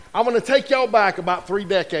I'm going to take y'all back about 3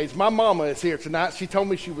 decades. My mama is here tonight. She told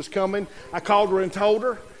me she was coming. I called her and told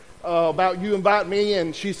her about you inviting me,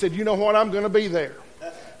 and she said, you know what, I'm going to be there.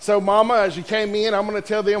 So, Mama, as you came in, I'm going to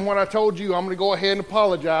tell them what I told you. I'm going to go ahead and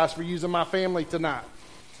apologize for using my family tonight.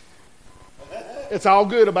 It's all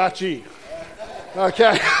good about you.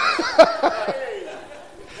 Okay?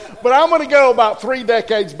 But I'm going to go about 3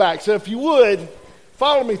 decades back. So if you would,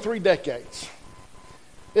 follow me 3 decades.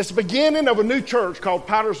 It's the beginning of a new church called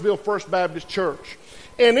Powdersville First Baptist Church.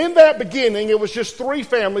 And in that beginning, it was just 3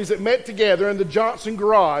 families that met together in the Johnson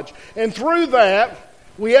garage. And through that,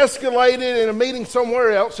 we escalated in a meeting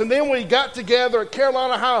somewhere else. And then we got together at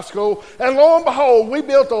Carolina High School. And lo and behold, we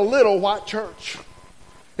built a little white church.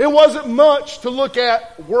 It wasn't much to look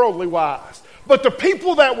at worldly wise. But the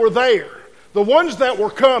people that were there, the ones that were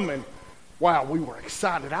coming, wow, we were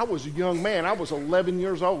excited. I was a young man. I was 11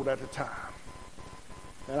 years old at the time.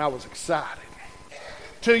 And I was excited.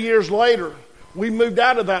 2 years later, we moved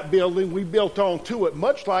out of that building. We built on to it,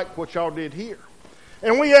 much like what y'all did here.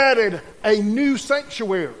 And we added a new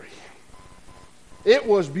sanctuary. It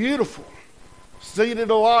was beautiful. Seated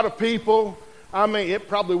a lot of people. I mean, it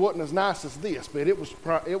probably wasn't as nice as this, but it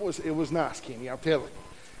was nice, Kenny, I'll tell you.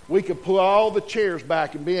 We could pull all the chairs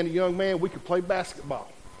back, and being a young man, we could play basketball.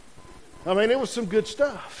 I mean, it was some good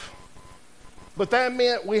stuff. But that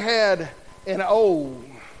meant we had an old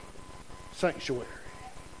sanctuary.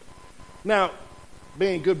 Now,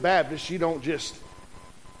 being good Baptists, you don't just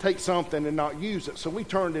take something and not use it. So we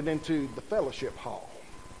turned it into the fellowship hall.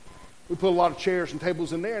 We put a lot of chairs and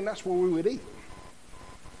tables in there, and that's where we would eat.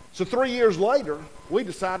 So 3 years later, we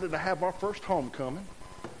decided to have our first homecoming.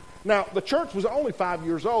 Now, the church was only 5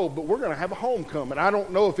 years old, but we're going to have a homecoming. I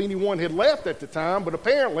don't know if anyone had left at the time, but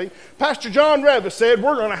apparently Pastor John Revis said,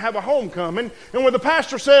 we're going to have a homecoming. And when the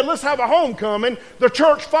pastor said, let's have a homecoming, the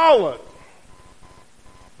church followed.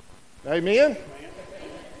 Amen?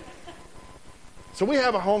 So we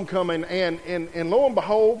have a homecoming, and lo and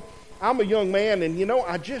behold, I'm a young man, and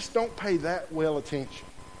I just don't pay that well attention.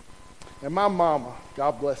 And my mama,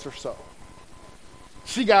 God bless her soul,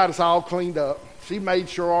 she got us all cleaned up. She made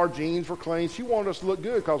sure our jeans were clean. She wanted us to look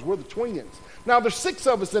good because we're the twins. Now, there's 6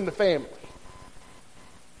 of us in the family.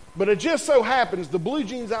 But it just so happens the blue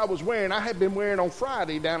jeans I was wearing, I had been wearing on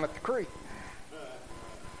Friday down at the creek.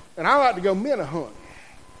 And I like to go minnow hunting.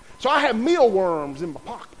 So I had mealworms in my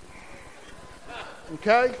pocket.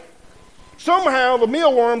 Okay? Somehow the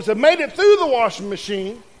mealworms had made it through the washing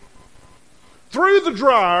machine, through the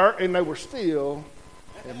dryer, and they were still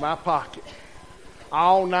in my pocket.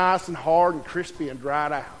 All nice and hard and crispy and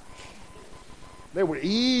dried out. They were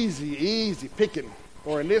easy picking,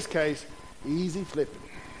 or in this case, easy flipping.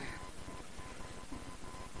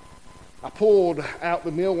 I pulled out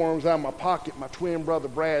the mealworms out of my pocket. My twin brother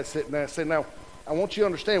Brad sitting there and said, now, I want you to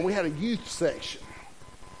understand, we had a youth section.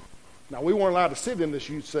 Now, we weren't allowed to sit in this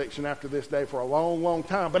youth section after this day for a long, long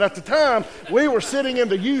time. But at the time, we were sitting in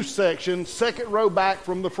the youth section, 2nd row back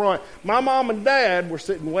from the front. My mom and dad were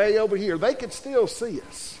sitting way over here. They could still see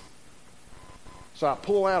us. So I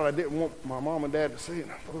pull out. I didn't want my mom and dad to see it.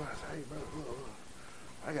 And I pull out. I said, hey, brother, look,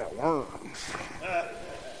 I got worms.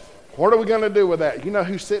 What are we going to do with that? You know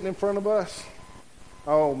who's sitting in front of us?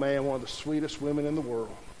 Oh, man, one of the sweetest women in the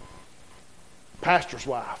world. Pastor's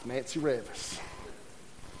wife, Nancy Revis.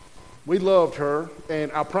 We loved her,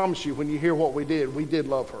 and I promise you, when you hear what we did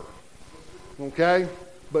love her. Okay?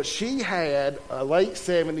 But she had a late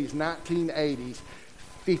 70s, 1980s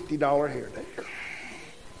 $50 hairdo.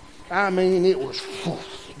 I mean, it was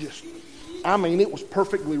it was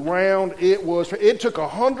perfectly round. It took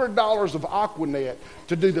 $100 of Aquanet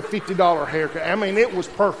to do the $50 haircut. I mean, it was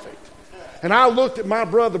perfect. And I looked at my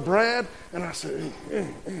brother Brad, and I said,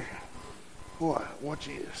 what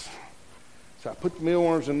is? So I put the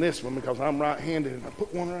mealworms in this one because I'm right-handed, and I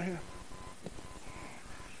put one right here.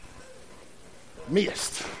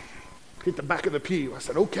 Missed. Hit the back of the pew. I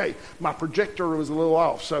said, okay, my projector was a little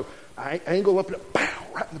off, so I angle up and pow,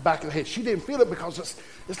 right in the back of the head. She didn't feel it because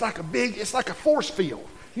it's like a force field.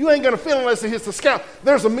 You ain't going to feel it unless it hits the scalp.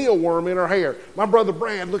 There's a mealworm in her hair. My brother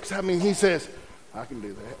Brad looks at me and he says, I can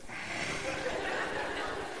do that.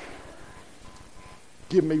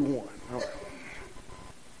 Give me one. All right.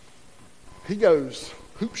 He goes,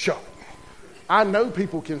 hoop shot. I know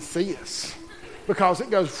people can see us because it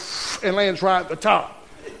goes and lands right at the top.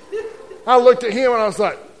 I looked at him and I was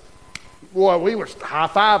like, boy, we were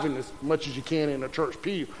high-fiving as much as you can in a church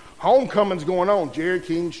pew. Homecoming's going on. Jerry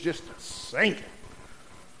King's just singing.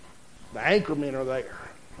 The Anchormen are there.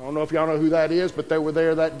 I don't know if y'all know who that is, but they were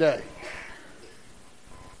there that day.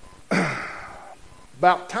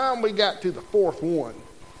 About the time we got to the 4th one,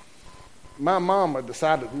 my mama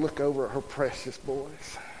decided to look over at her precious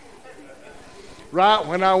boys. Right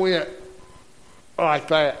when I went like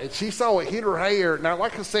that, and she saw it hit her hair. Now,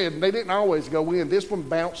 like I said, they didn't always go in. This one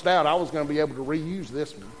bounced out. I was going to be able to reuse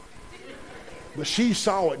this one. But she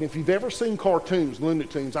saw it, and if you've ever seen cartoons, Looney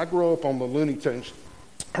Tunes, I grew up on the Looney Tunes.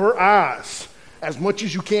 Her eyes, as much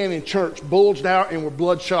as you can in church, bulged out and were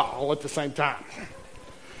bloodshot all at the same time.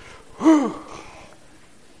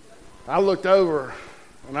 I looked over,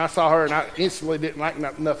 and I saw her, and I instantly didn't like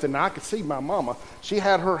nothing. Now, I could see my mama. She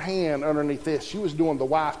had her hand underneath this. She was doing the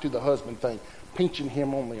wife to the husband thing, pinching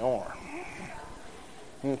him on the arm.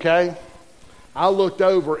 Okay? I looked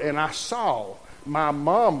over, and I saw my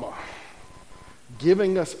mama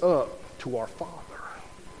giving us up to our Father.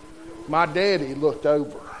 My daddy looked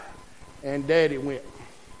over, and Daddy went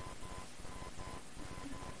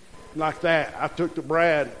like that. I took to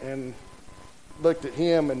Brad and looked at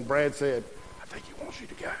him, and Brad said, "I think he wants you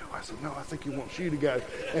to go." I said, "No, I think he wants you to go."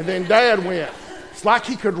 And then Dad went. It's like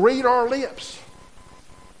he could read our lips.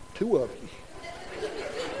 Two of you.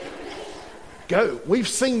 Go. We've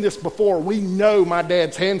seen this before. We know my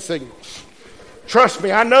dad's hand signals. Trust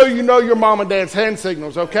me, I know you know your mom and dad's hand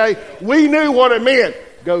signals, okay? We knew what it meant.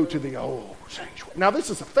 Go to the old sanctuary. Now, this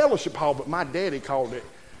is a fellowship hall, but my daddy called it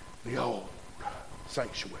the old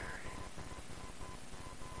sanctuary.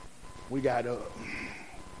 We got up.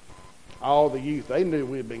 All the youth, they knew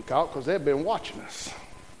we had been caught because they'd been watching us.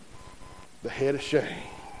 The head of shame.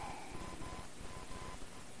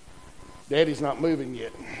 Daddy's not moving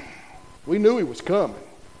yet. We knew he was coming.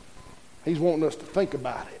 He's wanting us to think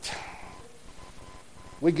about it.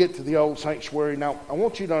 We get to the old sanctuary. Now, I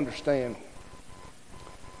want you to understand,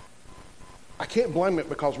 I can't blame it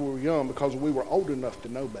because we were young, because we were old enough to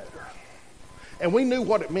know better. And we knew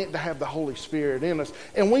what it meant to have the Holy Spirit in us.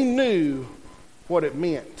 And we knew what it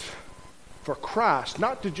meant for Christ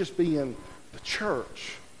not to just be in the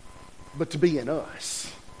church, but to be in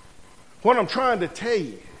us. What I'm trying to tell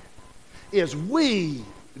you is we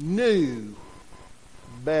knew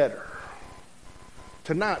better.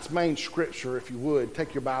 Tonight's main scripture, if you would,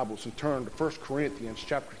 take your Bibles and turn to 1 Corinthians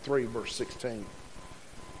chapter 3, verse 16.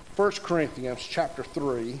 1 Corinthians chapter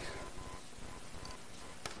 3,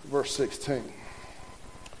 verse 16.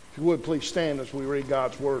 If you would, please stand as we read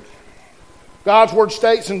God's word. God's word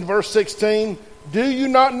states in verse 16, "Do you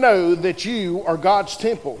not know that you are God's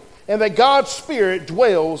temple, and that God's Spirit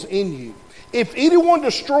dwells in you? If anyone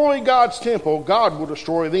destroy God's temple, God will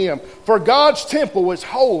destroy them. For God's temple is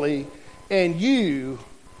holy, and you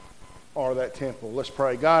are that temple." Let's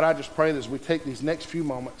pray. God, I just pray that as we take these next few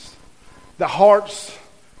moments, the hearts,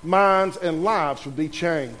 minds, and lives would be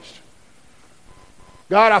changed.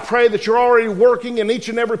 God, I pray that you're already working in each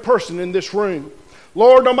and every person in this room.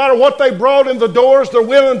 Lord, no matter what they brought in the doors, they're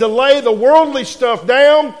willing to lay the worldly stuff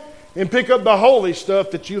down and pick up the holy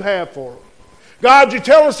stuff that you have for them. God, you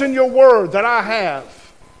tell us in your word that I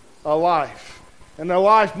have a life, and a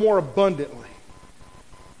life more abundantly.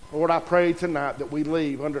 Lord, I pray tonight that we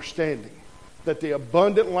leave understanding that the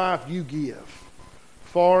abundant life you give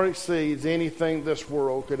far exceeds anything this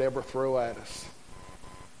world could ever throw at us.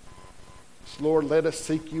 So Lord, let us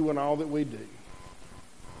seek you in all that we do.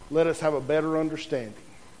 Let us have a better understanding.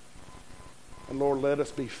 And Lord, let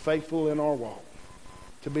us be faithful in our walk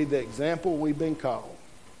to be the example we've been called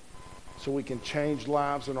so we can change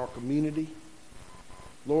lives in our community,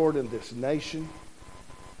 Lord, in this nation.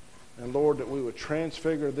 And Lord, that we would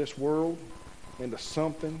transfigure this world into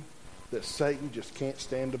something that Satan just can't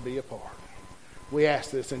stand to be a part. We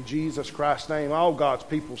ask this in Jesus Christ's name. All God's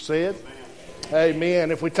people said,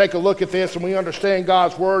 amen. If we take a look at this and we understand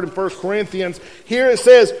God's word in 1 Corinthians, here it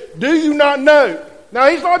says, "Do you not know?" Now,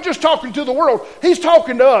 he's not just talking to the world. He's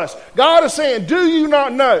talking to us. God is saying, "Do you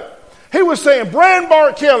not know?" He was saying, "Brad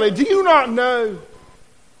Bart Kelly, do you not know?"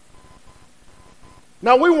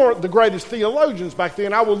 Now, we weren't the greatest theologians back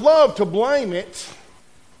then. I would love to blame it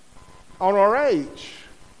on our age.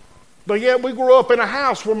 But yet we grew up in a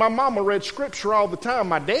house where my mama read scripture all the time.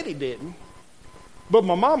 My daddy didn't, but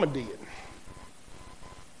my mama did.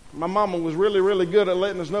 My mama was really, really good at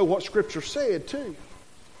letting us know what scripture said, too.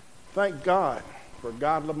 Thank God for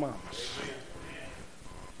godly mamas.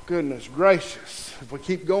 Goodness gracious. If we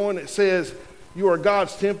keep going, it says, "You are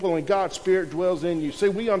God's temple and God's Spirit dwells in you." See,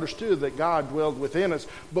 we understood that God dwelled within us,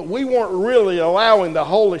 but we weren't really allowing the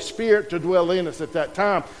Holy Spirit to dwell in us at that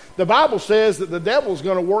time. The Bible says that the devil's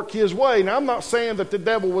going to work his way. Now, I'm not saying that the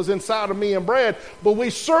devil was inside of me and Brad, but we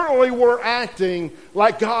certainly were acting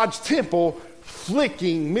like God's temple,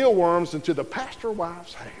 flicking mealworms into the pastor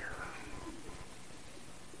wife's hair.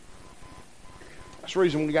 That's the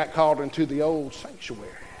reason we got called into the old sanctuary.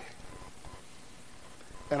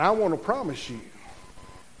 And I want to promise you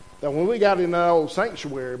that when we got in that old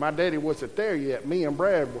sanctuary, my daddy wasn't there yet. Me and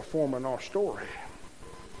Brad were forming our story.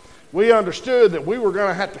 We understood that we were going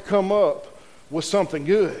to have to come up with something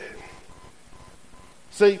good.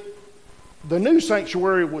 See, the new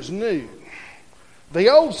sanctuary was new. The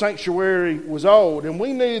old sanctuary was old, and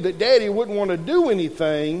we knew that Daddy wouldn't want to do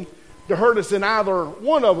anything to hurt us in either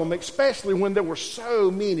one of them, especially when there were so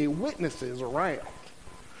many witnesses around.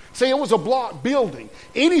 See, it was a block building.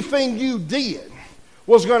 Anything you did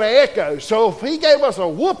was going to echo. So if he gave us a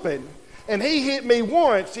whooping and he hit me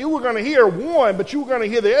once, you were going to hear one, but you were going to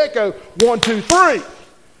hear the echo 1, 2, 3.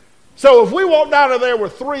 So if we walked out of there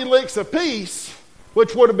with 3 licks apiece,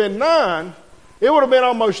 which would have been 9, it would have been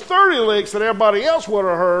almost 30 licks that everybody else would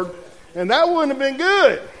have heard, and that wouldn't have been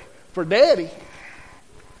good for Daddy.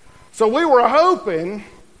 So we were hoping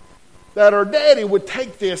that our daddy would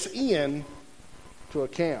take this in to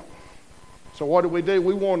account. So what did we do?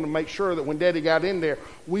 We wanted to make sure that when Daddy got in there,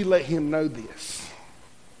 we let him know this.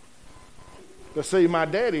 But see, my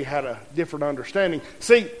daddy had a different understanding.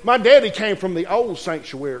 See, my daddy came from the old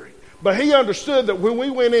sanctuary, but he understood that when we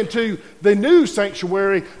went into the new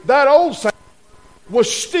sanctuary, that old sanctuary was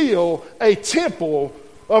still a temple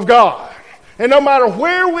of God. And no matter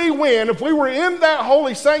where we went, if we were in that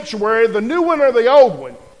holy sanctuary, the new one or the old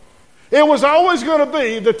one, it was always going to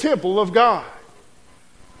be the temple of God.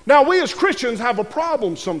 Now, we as Christians have a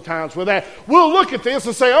problem sometimes with that. We'll look at this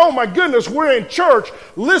and say, oh my goodness, we're in church.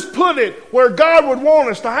 Let's put it where God would want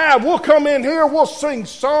us to have. We'll come in here, we'll sing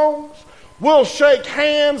songs, we'll shake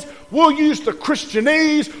hands, we'll use the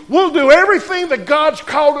Christianese, we'll do everything that God's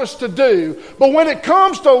called us to do. But when it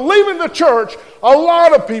comes to leaving the church, a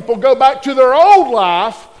lot of people go back to their old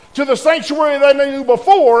life, to the sanctuary they knew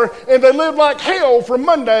before, and they live like hell from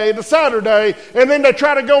Monday to Saturday, and then they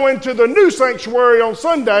try to go into the new sanctuary on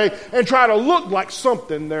Sunday and try to look like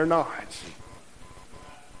something they're not.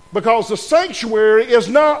 Because the sanctuary is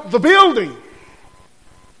not the building.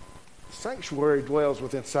 The sanctuary dwells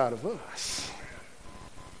within inside of us.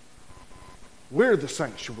 We're the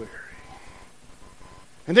sanctuary.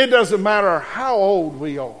 And it doesn't matter how old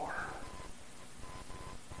we are,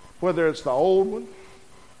 whether it's the old one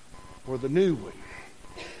or the new one,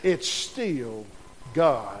 it's still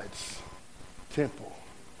God's temple.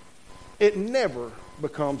 It never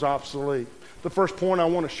becomes obsolete. The first point I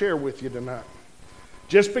want to share with you tonight.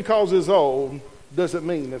 Just because it's old doesn't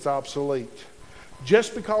mean it's obsolete.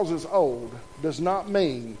 Just because it's old does not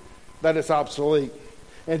mean that it's obsolete.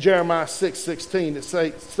 In Jeremiah 6:16 it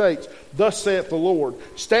states, "Thus saith the Lord,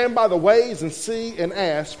 stand by the ways and see and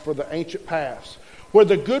ask for the ancient paths, where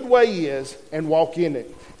the good way is, and walk in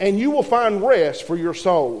it. And you will find rest for your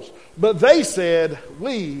souls." But they said,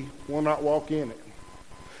 we will not walk in it.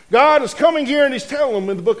 God is coming here and he's telling them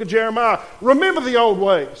in the book of Jeremiah, remember the old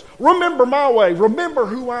ways. Remember my way. Remember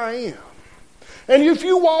who I am. And if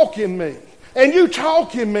you walk in me, and you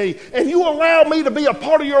talk in me, and you allow me to be a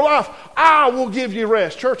part of your life, I will give you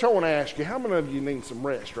rest. Church, I want to ask you, how many of you need some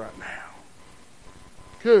rest right now?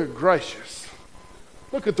 Good gracious.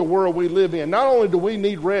 Look at the world we live in. Not only do we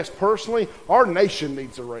need rest personally, our nation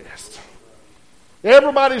needs a rest.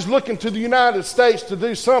 Everybody's looking to the United States to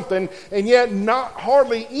do something, and yet not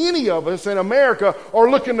hardly any of us in America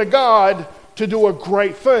are looking to God to do a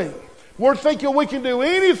great thing. We're thinking we can do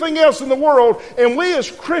anything else in the world, and we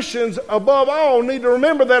as Christians, above all, need to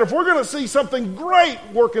remember that if we're going to see something great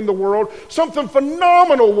work in the world, something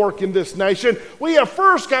phenomenal work in this nation, we have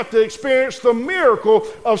first got to experience the miracle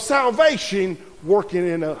of salvation working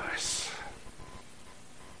in us.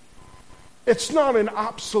 It's not an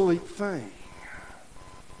obsolete thing.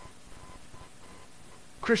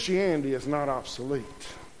 Christianity is not obsolete.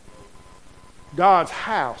 God's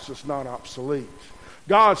house is not obsolete.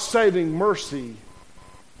 God's saving mercy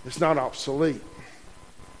is not obsolete.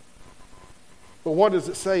 But what does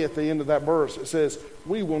it say at the end of that verse? It says,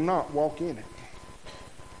 we will not walk in it.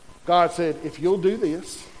 God said, if you'll do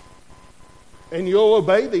this and you'll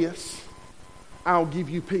obey this, I'll give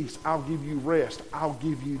you peace. I'll give you rest. I'll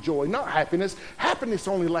give you joy. Not happiness. Happiness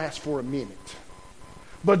only lasts for a minute.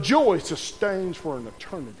 But joy sustains for an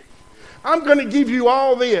eternity. I'm going to give you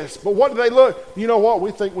all this. But what do they look? You know what?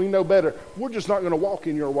 We think we know better. We're just not going to walk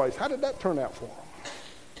in your ways. How did that turn out for them?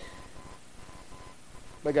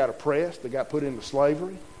 They got oppressed. They got put into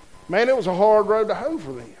slavery. Man, it was a hard road to hoe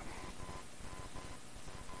for them.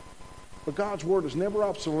 But God's word is never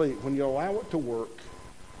obsolete when you allow it to work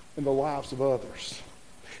in the lives of others.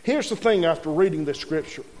 Here's the thing after reading this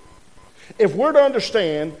scripture. If we're to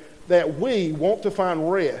understand that we want to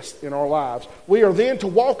find rest in our lives, we are then to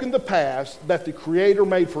walk in the paths that the Creator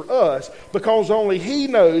made for us, because only He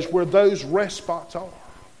knows where those rest spots are.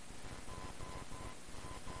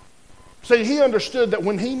 See, he understood that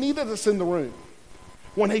when he needed us in the room,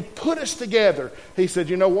 when he put us together, he said,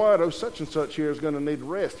 you know what? Oh, such and such here is going to need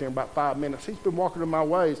rest here in about 5 minutes. He's been walking in my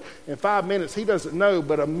ways. In 5 minutes, he doesn't know,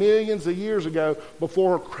 but millions of years ago,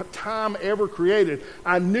 before time ever created,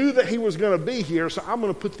 I knew that he was going to be here, so I'm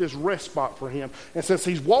going to put this rest spot for him. And since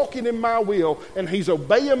he's walking in my will and he's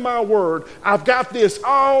obeying my word, I've got this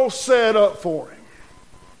all set up for him.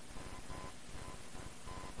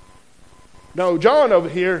 No, John over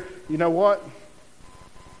here, you know what?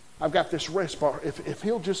 I've got this rest spot. If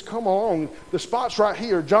he'll just come along, the spot's right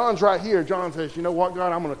here. John's right here. John says, you know what,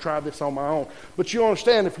 God, I'm going to try this on my own. But you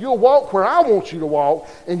understand, if you'll walk where I want you to walk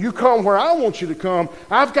and you come where I want you to come,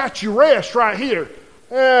 I've got you rest right here.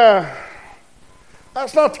 That's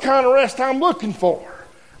not the kind of rest I'm looking for.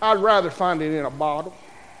 I'd rather find it in a bottle.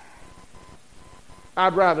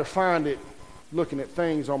 I'd rather find it looking at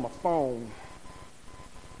things on my phone.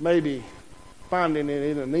 Maybe finding it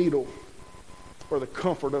in a needle. Or the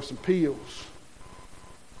comfort of some pills.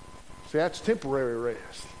 See, that's temporary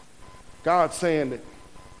rest. God's saying that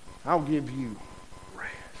I'll give you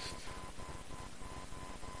rest.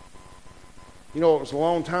 You know, it was a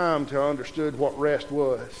long time till I understood what rest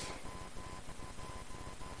was.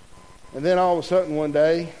 And then all of a sudden one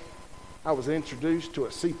day, I was introduced to a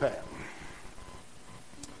CPAP.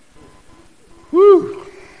 Woo!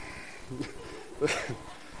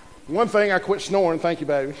 One thing, I quit snoring. Thank you,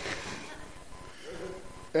 baby.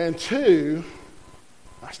 And two,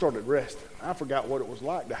 I started resting. I forgot what it was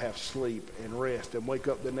like to have sleep and rest and wake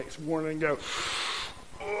up the next morning and go,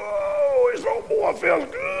 oh, this old boy feels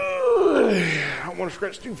good. I don't want to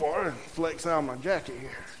stretch too far and flex out my jacket here.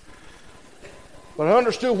 But I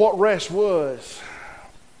understood what rest was.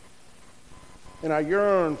 And I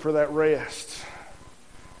yearned for that rest.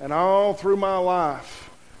 And all through my life,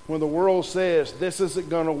 when the world says this isn't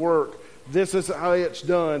going to work, this isn't how it's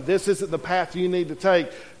done, this isn't the path you need to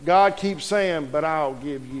take, God keeps saying, but I'll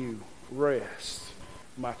give you rest,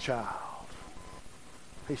 my child.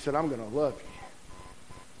 He said, I'm going to love you.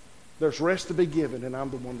 There's rest to be given, and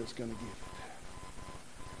I'm the one that's going to give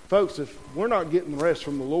it. Folks, if we're not getting rest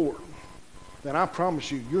from the Lord, then I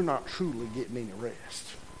promise you, you're not truly getting any rest.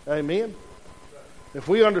 Amen? If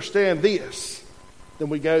we understand this, then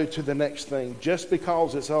we go to the next thing. Just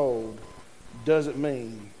because it's old doesn't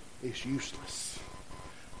mean it's useless.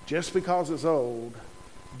 Just because it's old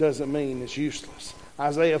doesn't mean it's useless.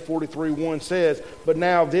 Isaiah 43:1 says, but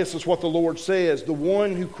now this is what the Lord says, the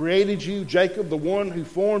one who created you, Jacob, the one who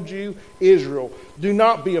formed you, Israel. Do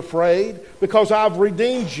not be afraid, because I've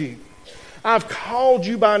redeemed you. I've called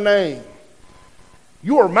you by name.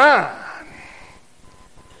 You are mine.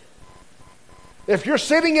 If you're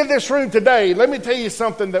sitting in this room today, let me tell you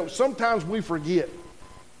something that sometimes we forget.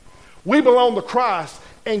 We belong to Christ,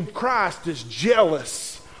 and Christ is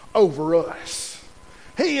jealous over us.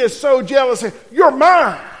 He is so jealous. You're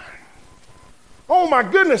mine. Oh my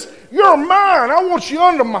goodness, you're mine. I want you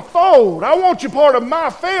under my fold. I want you part of my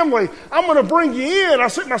family. I'm going to bring you in. I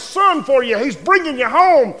sent my son for you. He's bringing you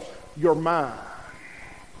home. You're mine.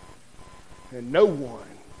 And no one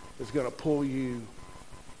is going to pull you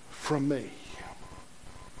from me.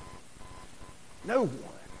 No one.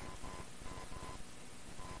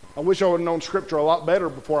 I wish I would have known Scripture a lot better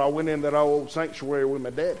before I went in that old sanctuary with my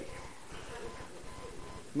daddy.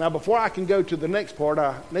 Now, before I can go to the next part,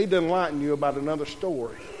 I need to enlighten you about another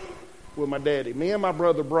story with my daddy. Me and my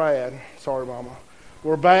brother Brad, sorry mama,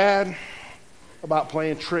 were bad about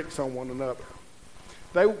playing tricks on one another.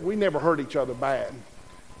 We never hurt each other bad,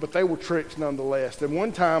 but they were tricks nonetheless. And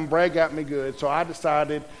one time, Brad got me good, so I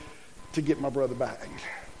decided to get my brother back.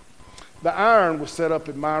 The iron was set up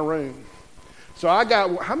in my room. So I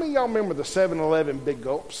got, how many of y'all remember the 7-Eleven Big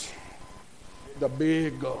Gulps? The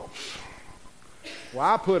big gulps. Well,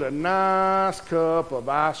 I put a nice cup of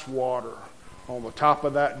ice water on the top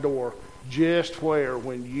of that door, just where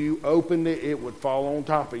when you opened it, it would fall on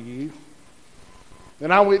top of you.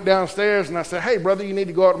 Then I went downstairs and I said, hey, brother, you need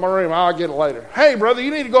to go out to my room. I'll get it later. Hey, brother,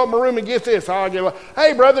 you need to go out to my room and get this. I'll get it.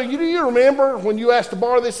 Hey, brother, do you remember when you asked to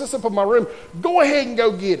borrow this? This up in my room. Go ahead and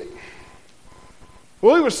go get it.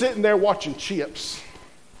 Well, we were sitting there watching Chips.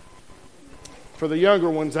 For the younger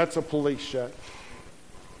ones, that's a police show.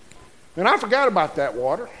 And I forgot about that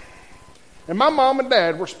water. And my mom and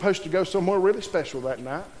dad were supposed to go somewhere really special that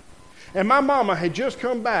night. And my mama had just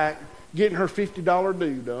come back getting her $50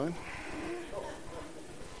 due done.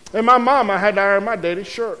 And my mama had to iron my daddy's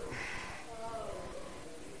shirt.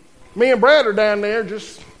 Me and Brad are down there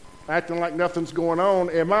just acting like nothing's going on.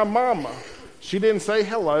 And my mama, she didn't say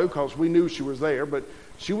hello because we knew she was there, but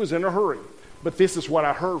she was in a hurry. But this is what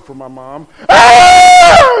I heard from my mom.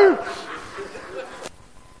 Ah!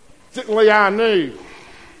 Instantly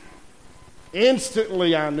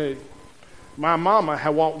I knew. My mama had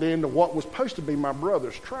walked into what was supposed to be my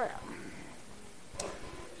brother's trap.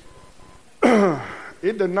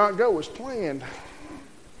 It did not go as planned.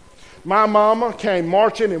 My mama came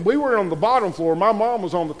marching, and we were on the bottom floor. My mom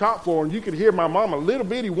was on the top floor, and you could hear my mama, a little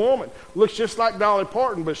bitty woman, looks just like Dolly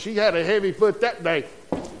Parton, but she had a heavy foot that day.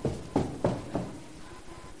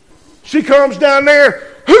 She comes down there,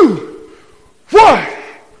 what?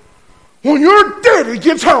 When your daddy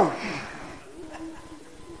gets home,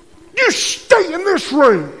 you stay in this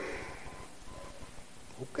room.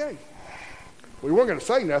 Okay. We weren't going to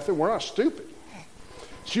say nothing. We're not stupid.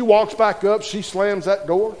 She walks back up. She slams that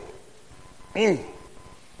door.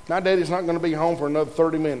 My daddy's not going to be home for another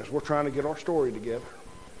 30 minutes. We're trying to get our story together.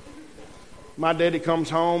 My daddy comes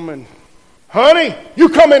home and, honey, you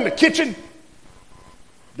come in the kitchen.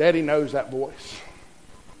 Daddy knows that voice.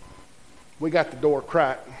 We got the door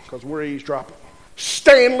cracked because we're eavesdropping.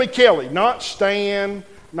 Stanley Kelly, not Stan,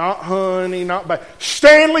 not Honey, not Ba.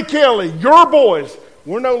 Stanley Kelly, your boys.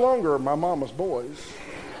 We're no longer my mama's boys.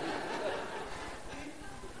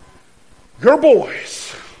 Your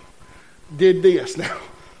boys did this. Now,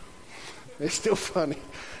 it's still funny.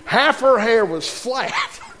 Half her hair was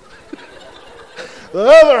flat. The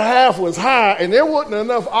other half was high, and there wasn't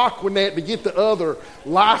enough Aquanet to get the other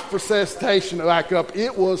life resuscitation back up.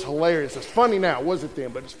 It was hilarious. It's funny now. It wasn't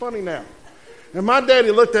then, but it's funny now. And my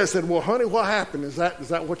daddy looked at it and said, well, honey, what happened? Is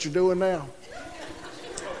that what you're doing now?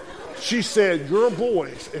 She said, your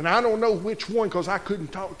boys, and I don't know which one because I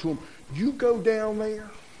couldn't talk to them. You go down there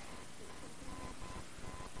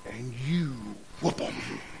and you whoop them.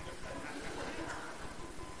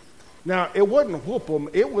 Now, it wasn't whoop them.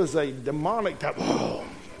 It was a demonic type. Oh.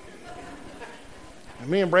 And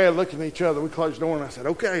me and Brad looked at each other. We closed the door and I said,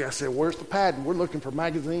 okay. I said, where's the padding? We're looking for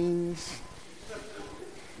magazines.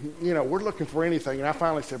 You know, we're looking for anything. And I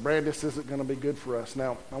finally said, Brad, this isn't going to be good for us.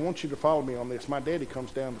 Now, I want you to follow me on this. My daddy comes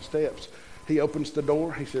down the steps. He opens the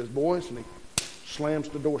door. He says, boys, and he slams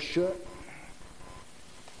the door shut.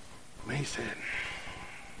 And he said,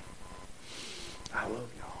 I love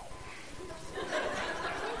y'all.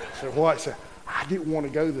 I said, what? I said, I didn't want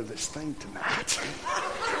to go to this thing tonight.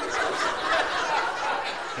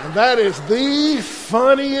 And that is the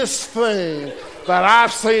funniest thing that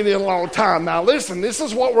I've seen in a long time. Now listen, this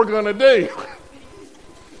is what we're going to do.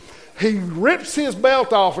 He rips his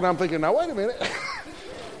belt off, and I'm thinking, now wait a minute.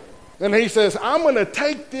 And he says, I'm going to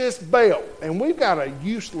take this belt. And we've got a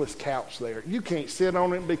useless couch there. You can't sit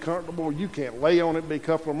on it and be comfortable. You can't lay on it and be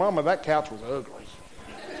comfortable. Mama, that couch was ugly.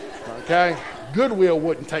 Okay? Goodwill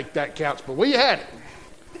wouldn't take that couch, but we had it.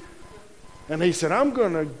 And he said, I'm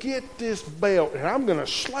going to get this belt, and I'm going to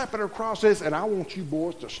slap it across this, and I want you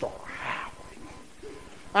boys to start howling.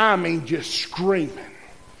 I mean, just screaming.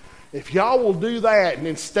 If y'all will do that and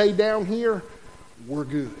then stay down here, we're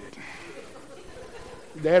good.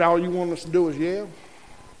 Dad, all you want us to do is yell?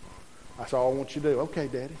 That's all I want you to do. Okay,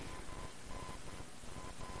 Daddy.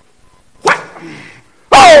 What?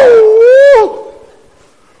 Oh!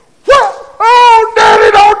 What? Oh,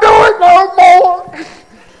 Daddy, don't do it no more.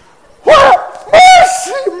 What?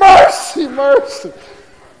 Mercy, mercy, mercy.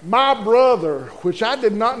 My brother, which I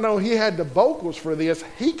did not know he had the vocals for this,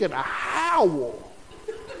 he could howl.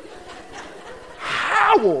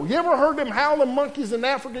 Howl. You ever heard them howling monkeys in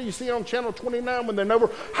Africa you see on Channel 29 when they're over?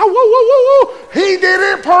 How, whoa, whoa, whoa, whoa. He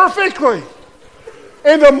did it perfectly.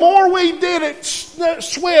 And the more we did it,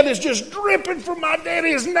 sweat is just dripping from my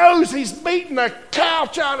daddy's nose. He's beating the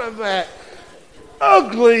couch out of that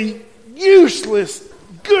ugly, useless,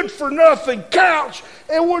 good-for-nothing couch.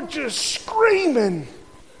 And we're just screaming.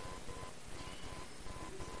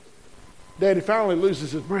 Daddy finally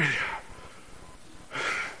loses his breath.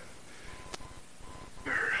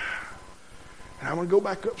 And I'm going to go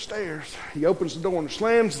back upstairs. He opens the door and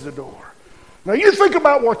slams the door. Now you think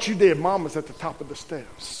about what you did. Mama's at the top of the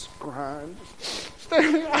steps, crying.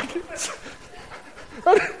 Stanley, I didn't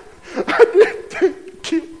tell you to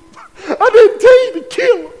kill him. I didn't tell you to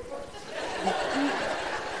kill him.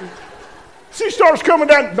 She starts coming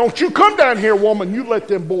down. Don't you come down here, woman. You let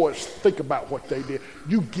them boys think about what they did.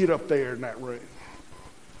 You get up there in that room.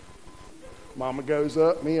 Mama goes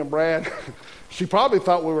up, me and Brad. She probably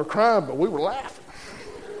thought we were crying, but we were laughing.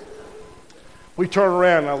 We turned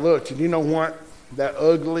around and I looked, and you know what? That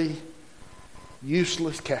ugly,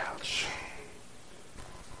 useless couch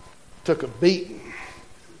took a beating.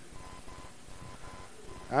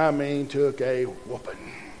 I mean, took a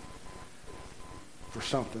whooping for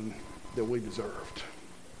something that we deserved.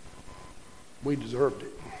 We deserved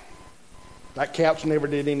it. That couch never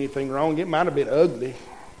did anything wrong. It might have been ugly,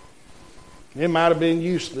 It might have been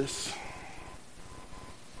useless.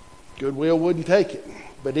 Goodwill wouldn't take it,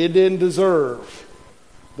 but it didn't deserve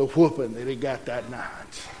the whooping that he got that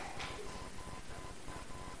night.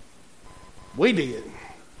 We did,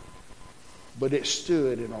 but it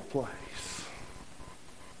stood in our place.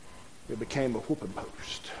 It became a whooping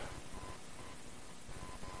post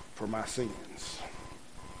for my sins.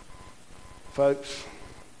 Folks,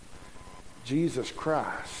 Jesus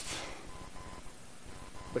Christ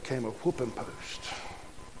became a whooping post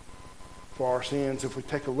for our sins. If we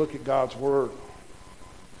take a look at God's Word,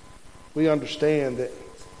 we understand that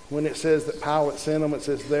when it says that Pilate sent him, it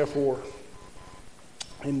says, therefore,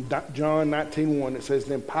 in John 19:1, it says,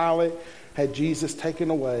 then Pilate had Jesus taken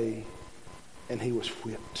away, and he was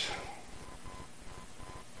whipped.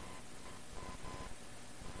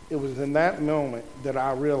 It was in that moment that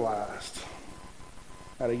I realized,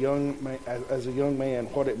 as a young man,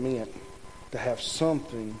 what it meant to have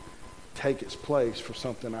something take its place for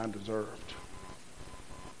something I deserved.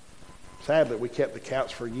 Sadly, we kept the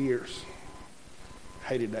couch for years.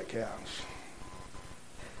 Hated that couch.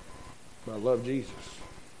 But I love Jesus.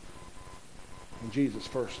 And Jesus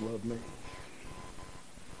first loved me.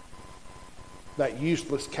 That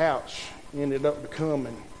useless couch ended up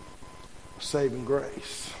becoming a saving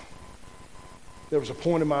grace. There was a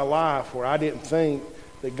point in my life where I didn't think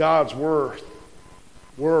that God's word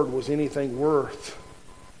was anything worth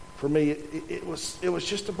for me. It was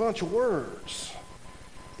just a bunch of words.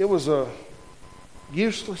 It was a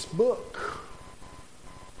useless book.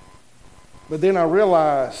 But then I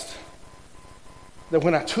realized that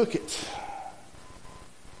when I took it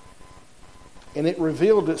and it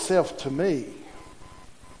revealed itself to me,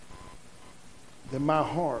 then my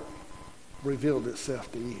heart revealed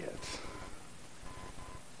itself to it.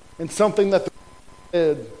 And something that the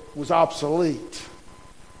said was obsolete,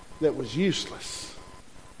 that was useless,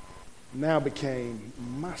 now became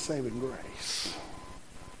my saving grace.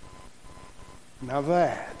 Now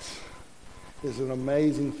that is an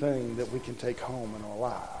amazing thing that we can take home in our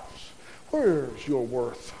lives. Where's your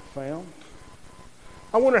worth found?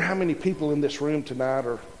 I wonder how many people in this room tonight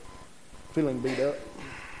are feeling beat up,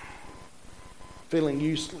 feeling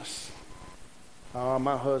useless.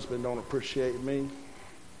 My husband don't appreciate me.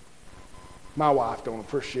 My wife don't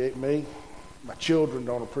appreciate me. My children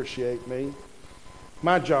don't appreciate me.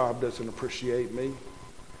 My job doesn't appreciate me.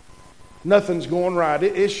 Nothing's going right.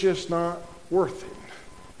 It's just not worth it.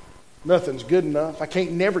 Nothing's good enough. I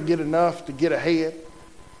can't never get enough to get ahead.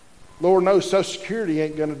 Lord knows Social Security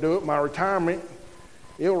ain't going to do it. My retirement,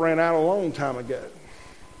 it ran out a long time ago.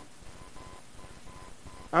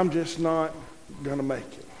 I'm just not going to make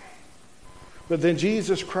it. But then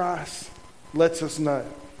Jesus Christ lets us know.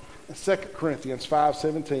 In 2 Corinthians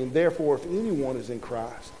 5:17, therefore, if anyone is in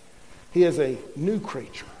Christ, he is a new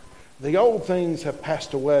creature. The old things have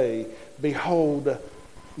passed away. Behold,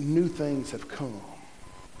 new things have come.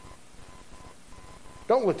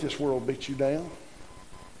 Don't let this world beat you down.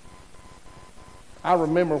 I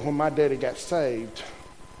remember when my daddy got saved,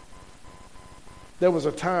 there was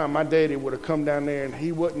a time my daddy would have come down there and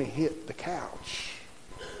he wouldn't have hit the couch.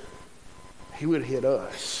 He would have hit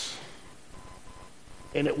us.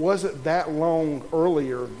 And it wasn't that long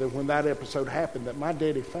earlier than when that episode happened that my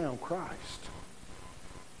daddy found Christ.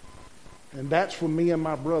 And that's when me and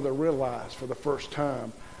my brother realized for the first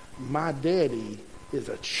time, my daddy is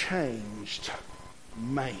a changed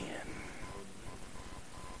man.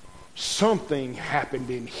 Something happened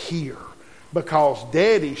in here because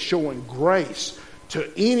daddy showing grace to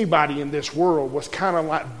anybody in this world was kind of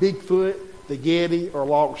like Bigfoot, the Yeti, or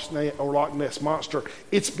Loch Ness Monster.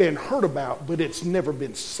 It's been heard about, but it's never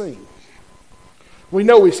been seen. We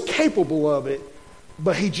know he's capable of it,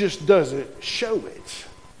 but he just doesn't show it.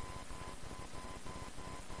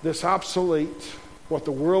 This obsolete, what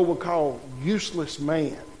the world would call useless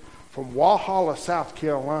man from Walhalla, South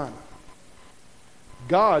Carolina,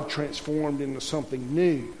 God transformed into something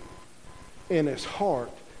new in his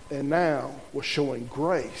heart and now was showing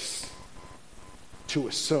grace to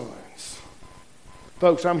his sons.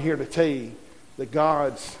 Folks, I'm here to tell you that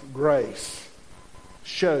God's grace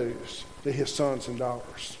shows to his sons and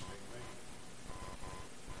daughters.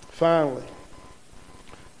 Finally,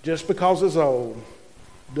 just because it's old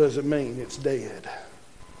doesn't mean it's dead.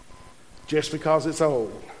 Just because it's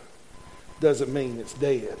old doesn't mean it's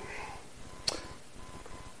dead.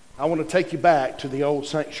 I want to take you back to the old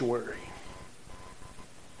sanctuary.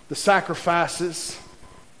 The sacrifices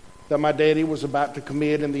that my daddy was about to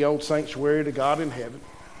commit in the old sanctuary to God in heaven.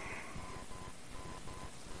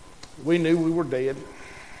 We knew we were dead.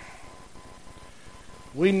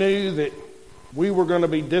 We knew that we were going to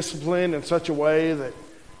be disciplined in such a way that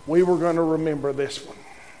we were going to remember this one.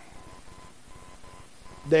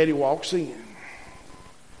 Daddy walks in.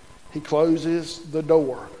 He closes the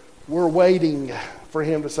door. We're waiting for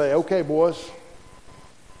him to say, okay, boys,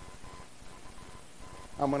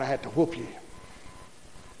 I'm going to have to whoop you.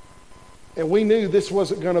 And we knew this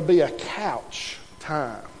wasn't going to be a couch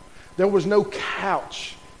time. There was no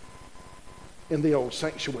couch in the old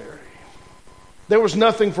sanctuary. There was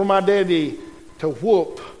nothing for my daddy to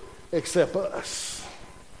whoop except us.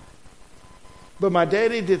 But my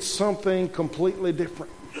daddy did something completely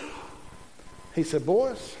different. He said,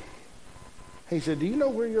 boys, he said, do you know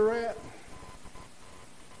where you're at?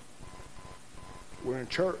 We're in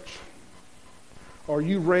church. Are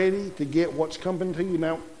you ready to get what's coming to you?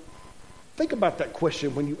 Now, think about that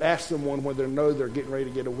question when you ask someone when they know they're getting ready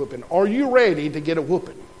to get a whooping. Are you ready to get a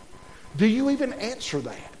whooping? Do you even answer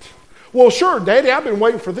that? Well, sure, Daddy, I've been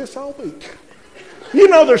waiting for this all week. You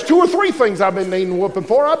know, there's 2 or 3 things I've been needing whooping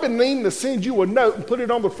for. I've been needing to send you a note and put it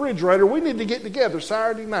on the refrigerator. We need to get together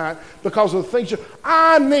Saturday night because of the things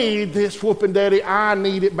I need this whooping, Daddy. I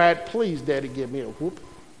need it bad. Please, Daddy, give me a whooping.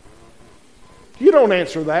 You don't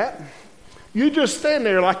answer that. You just stand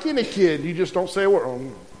there like any kid. You just don't say a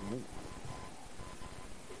word.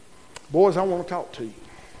 Boys, I want to talk to you.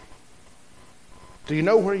 Do you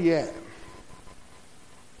know where you're at?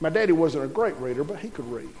 My daddy wasn't a great reader, but he could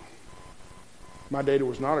read. My daddy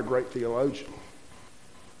was not a great theologian,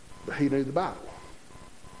 but he knew the Bible.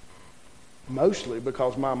 Mostly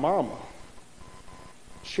because my mama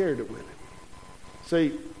shared it with him.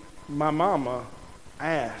 See, my mama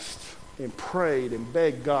asked and prayed and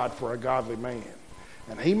begged God for a godly man.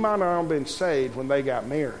 And he might not have been saved when they got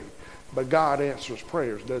married, but God answers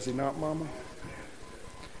prayers, does he not, Mama?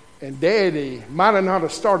 And Daddy might have not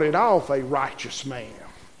have started off a righteous man,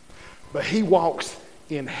 but he walks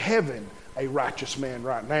in heaven a righteous man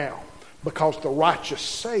right now because the righteous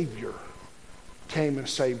Savior came and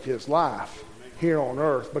saved his life here on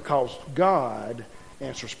earth because God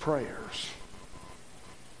answers prayers.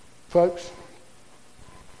 Folks,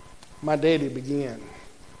 my daddy began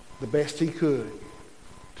the best he could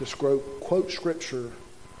to quote Scripture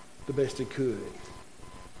the best he could,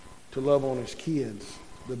 to love on his kids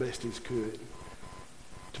the best he could,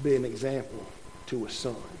 to be an example to his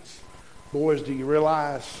sons. Boys, do you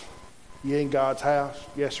realize you in God's house?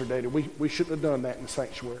 Yes, sir, Daddy. We shouldn't have done that in the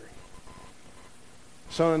sanctuary.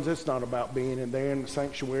 Sons, it's not about being in there in the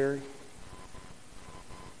sanctuary.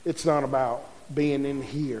 It's not about being in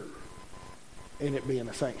here and it being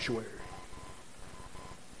a sanctuary.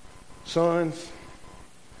 Sons,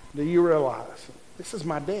 do you realize this is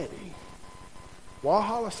my daddy?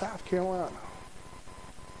 Walhalla, South Carolina.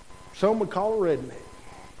 Some would call a redneck.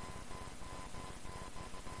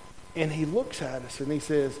 And he looks at us and he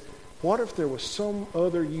says, what if there was some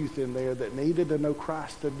other youth in there that needed to know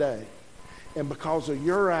Christ today? And because of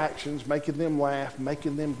your actions, making them laugh,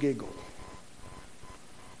 making them giggle,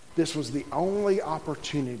 this was the only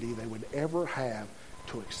opportunity they would ever have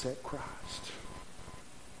to accept Christ.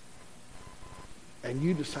 And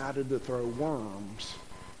you decided to throw worms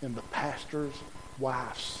in the pastor's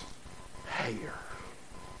wife's hair.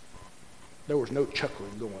 There was no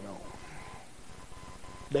chuckling going on.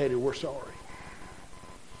 Daddy, we're sorry.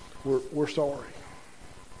 We're sorry.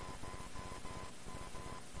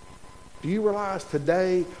 Do you realize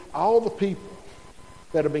today all the people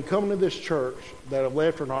that have been coming to this church that have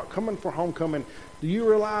left or not coming for homecoming, do you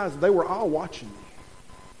realize they were all watching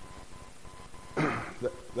you?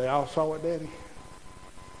 They all saw it, Daddy?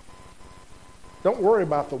 Don't worry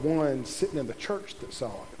about the ones sitting in the church that saw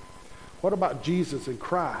it. What about Jesus and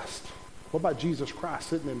Christ? What about Jesus Christ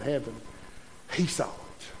sitting in heaven? He saw it.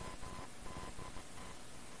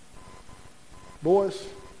 Boys,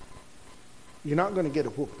 you're not going to get a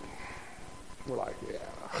whooping. We're like,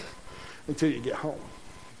 yeah, until you get home.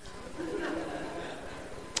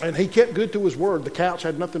 And he kept good to his word. The couch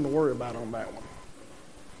had nothing to worry about on that one.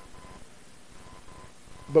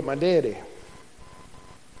 But my daddy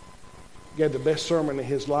gave the best sermon of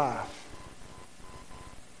his life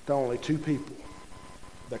to only 2 people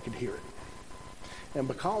that could hear it. And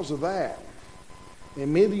because of that,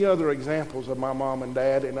 and many other examples of my mom and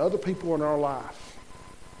dad and other people in our life,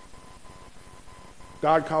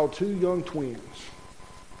 God called 2 young twins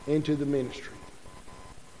into the ministry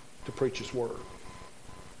to preach his word.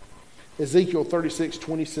 Ezekiel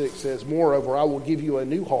 36:26 says, moreover, I will give you a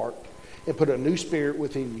new heart and put a new spirit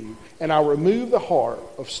within you, and I'll remove the heart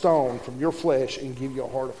of stone from your flesh and give you a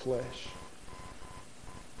heart of flesh.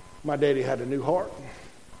 My daddy had a new heart.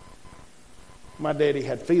 My daddy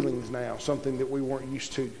had feelings now, something that we weren't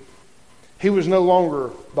used to. He was no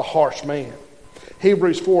longer the harsh man.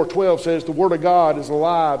 Hebrews 4:12 says, the Word of God is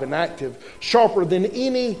alive and active, sharper than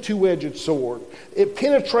any two-edged sword. It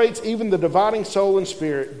penetrates even the dividing soul and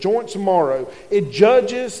spirit, joints and marrow. It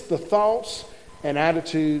judges the thoughts and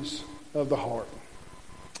attitudes of the heart.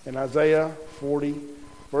 In Isaiah 40,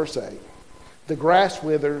 verse 8, the grass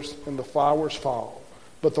withers and the flowers fall,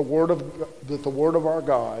 but the word of our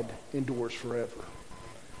God endures forever.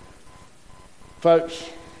 Folks,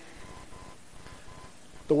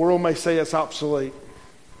 the world may say it's obsolete.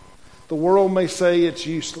 The world may say it's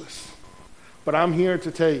useless. But I'm here to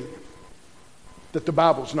tell you that the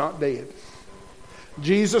Bible's not dead.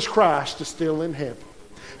 Jesus Christ is still in heaven.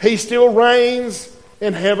 He still reigns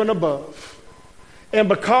in heaven above. And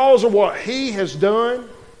because of what He has done,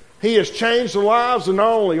 He has changed the lives of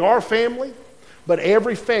not only our family, but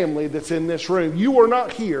every family that's in this room. You are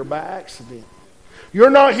not here by accident. You're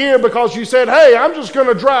not here because you said, hey, I'm just going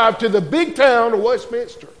to drive to the big town of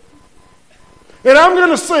Westminster. And I'm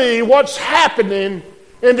going to see what's happening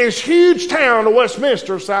in this huge town of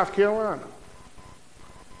Westminster, South Carolina.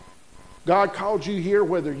 God called you here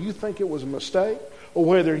whether you think it was a mistake or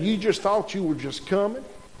whether you just thought you were just coming.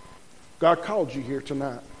 God called you here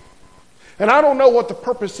tonight. And I don't know what the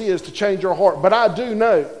purpose is to change your heart, but I do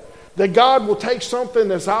know that God will take something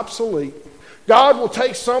that's obsolete. God will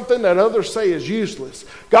take something that others say is useless.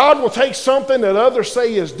 God will take something that others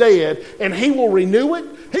say is dead, and He will renew it.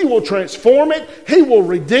 He will transform it. He will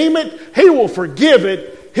redeem it. He will forgive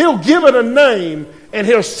it. He'll give it a name, and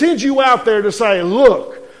He'll send you out there to say,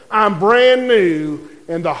 look, I'm brand new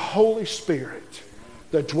in the Holy Spirit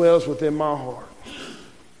that dwells within my heart.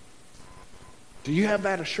 Do you have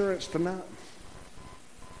that assurance tonight?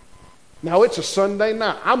 Now, it's a Sunday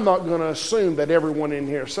night. I'm not going to assume that everyone in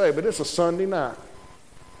here is saved, but it's a Sunday night.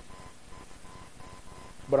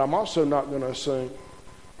 But I'm also not going to assume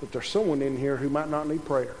that there's someone in here who might not need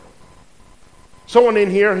prayer. Someone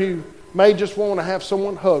in here who may just want to have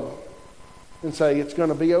someone hug them and say, it's going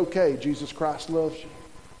to be okay. Jesus Christ loves you.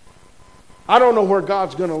 I don't know where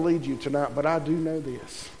God's going to lead you tonight, but I do know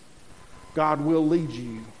this. God will lead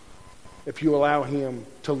you if you allow Him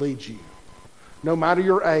to lead you. No matter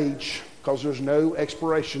your age, because there's no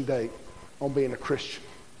expiration date on being a Christian.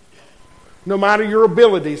 No matter your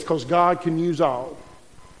abilities, because God can use all.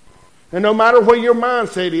 And no matter where your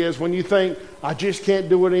mindset is when you think, I just can't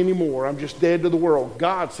do it anymore, I'm just dead to the world.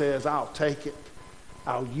 God says, I'll take it,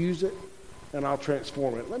 I'll use it, and I'll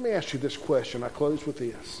transform it. Let me ask you this question. I close with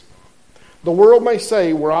this. The world may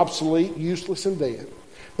say we're obsolete, useless, and dead.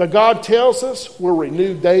 But God tells us we're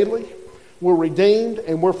renewed daily, we're redeemed,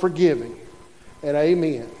 and we're forgiving. And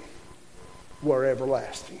amen, we're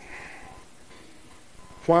everlasting.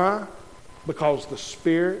 Why? Because the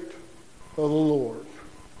Spirit of the Lord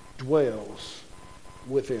dwells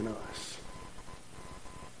within us.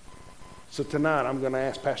 So tonight I'm going to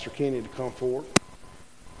ask Pastor Kenny to come forward.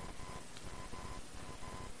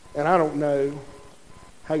 And I don't know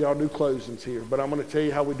how y'all do closings here, but I'm going to tell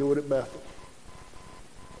you how we do it at Bethel.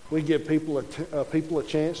 We give people a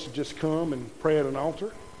chance to just come and pray at an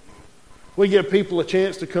altar. We give people a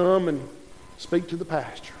chance to come and speak to the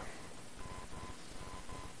pastor.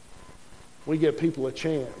 We give people a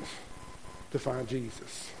chance to find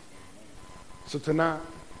Jesus. So tonight,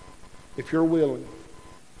 if you're willing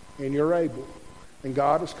and you're able and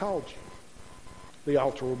God has called you, the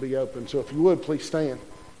altar will be open. So if you would, please stand.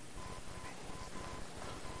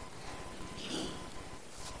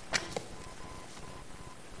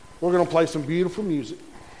 We're going to play some beautiful music.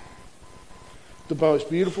 The most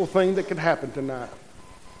beautiful thing that could happen tonight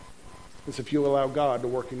is if you allow God to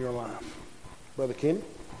work in your life. Brother Kenny?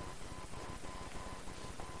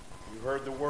 You heard the word.